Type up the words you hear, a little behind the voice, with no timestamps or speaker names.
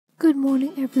Good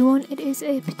morning everyone, it is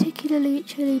a particularly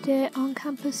chilly day on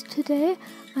campus today.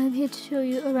 I'm here to show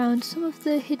you around some of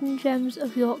the hidden gems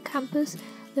of York campus.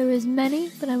 There is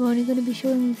many, but I'm only going to be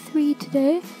showing you 3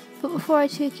 today. But before I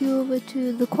take you over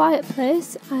to the quiet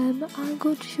place, I'm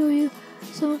going to show you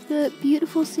some of the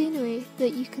beautiful scenery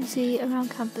that you can see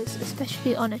around campus,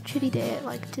 especially on a chilly day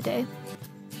like today.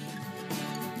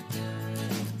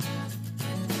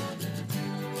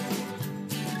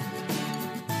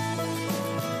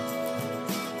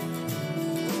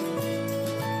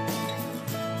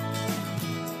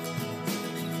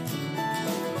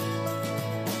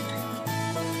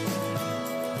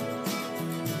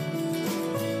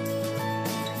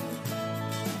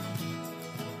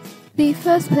 The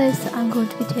first place that I'm going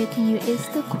to be taking you is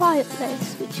the quiet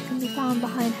place, which can be found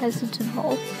behind Heslington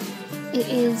Hall. It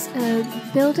is a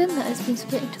building that has been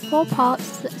split into 4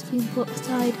 parts that has been put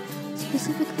aside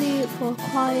specifically for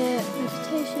quiet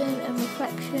meditation and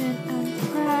reflection and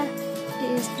prayer.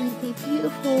 It is in a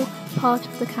beautiful part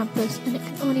of the campus and it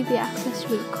can only be accessed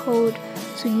with a code,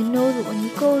 so you know that when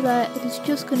you go there it is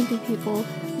just going to be people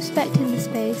respecting the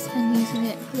space and using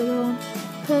it for their own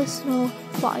personal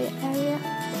quiet area.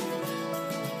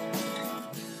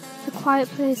 The quiet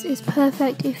place is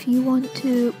perfect if you want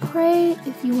to pray,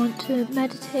 if you want to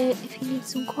meditate, if you need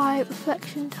some quiet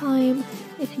reflection time,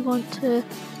 if you want to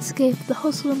escape the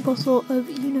hustle and bustle of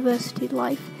university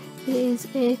life. It is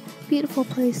a beautiful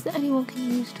place that anyone can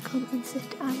use to come and sit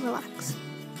and relax.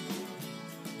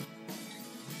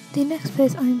 The next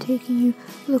place I am taking you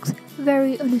looks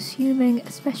very unassuming,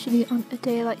 especially on a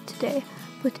day like today.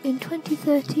 But in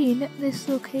 2013, this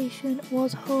location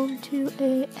was home to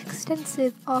an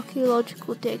extensive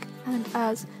archaeological dig, and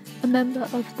as a member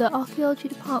of the Archaeology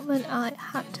department, I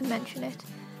had to mention it.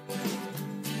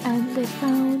 And they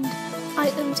found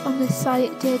items on this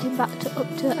site dating back to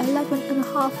up to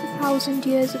 11,500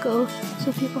 years ago,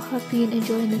 so people have been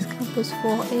enjoying this campus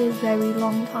for a very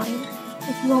long time.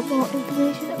 If you want more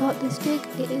information about this dig,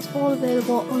 it is all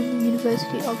available on the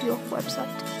University of York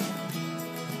website.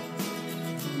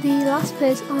 The last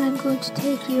place I am going to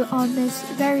take you on this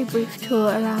very brief tour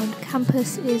around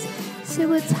campus is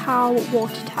Seward's Howe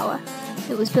Water Tower.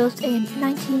 It was built in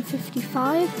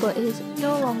 1955 but is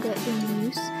no longer in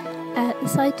use. The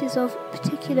site is of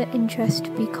particular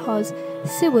interest because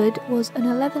Seward was an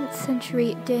 11th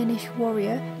century Danish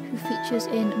warrior who features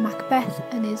in Macbeth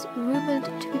and is rumoured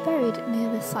to be buried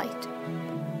near the site.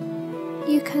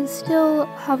 You can still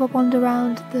have a wander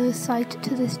around the site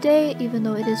to this day, even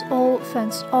though it is all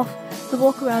fenced off. The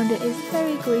walk around it is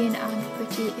very green and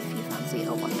pretty if you fancy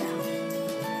a wander.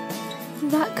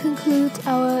 That concludes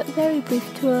our very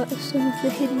brief tour of some of the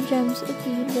hidden gems of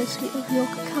the University of York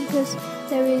campus.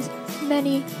 There is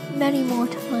many more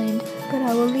to find, but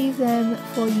I will leave them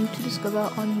for you to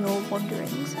discover on your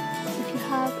wanderings. If you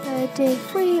have a day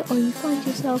free or you find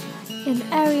yourself in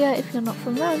the area, if you're not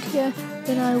from around here,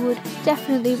 then I would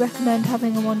definitely recommend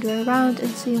having a wander around and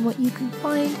seeing what you can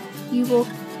find. You will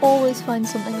always find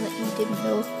something that you didn't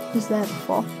know was there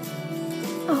before.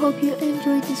 I hope you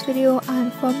enjoyed this video,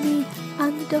 and from me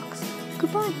and the ducks,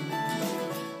 goodbye.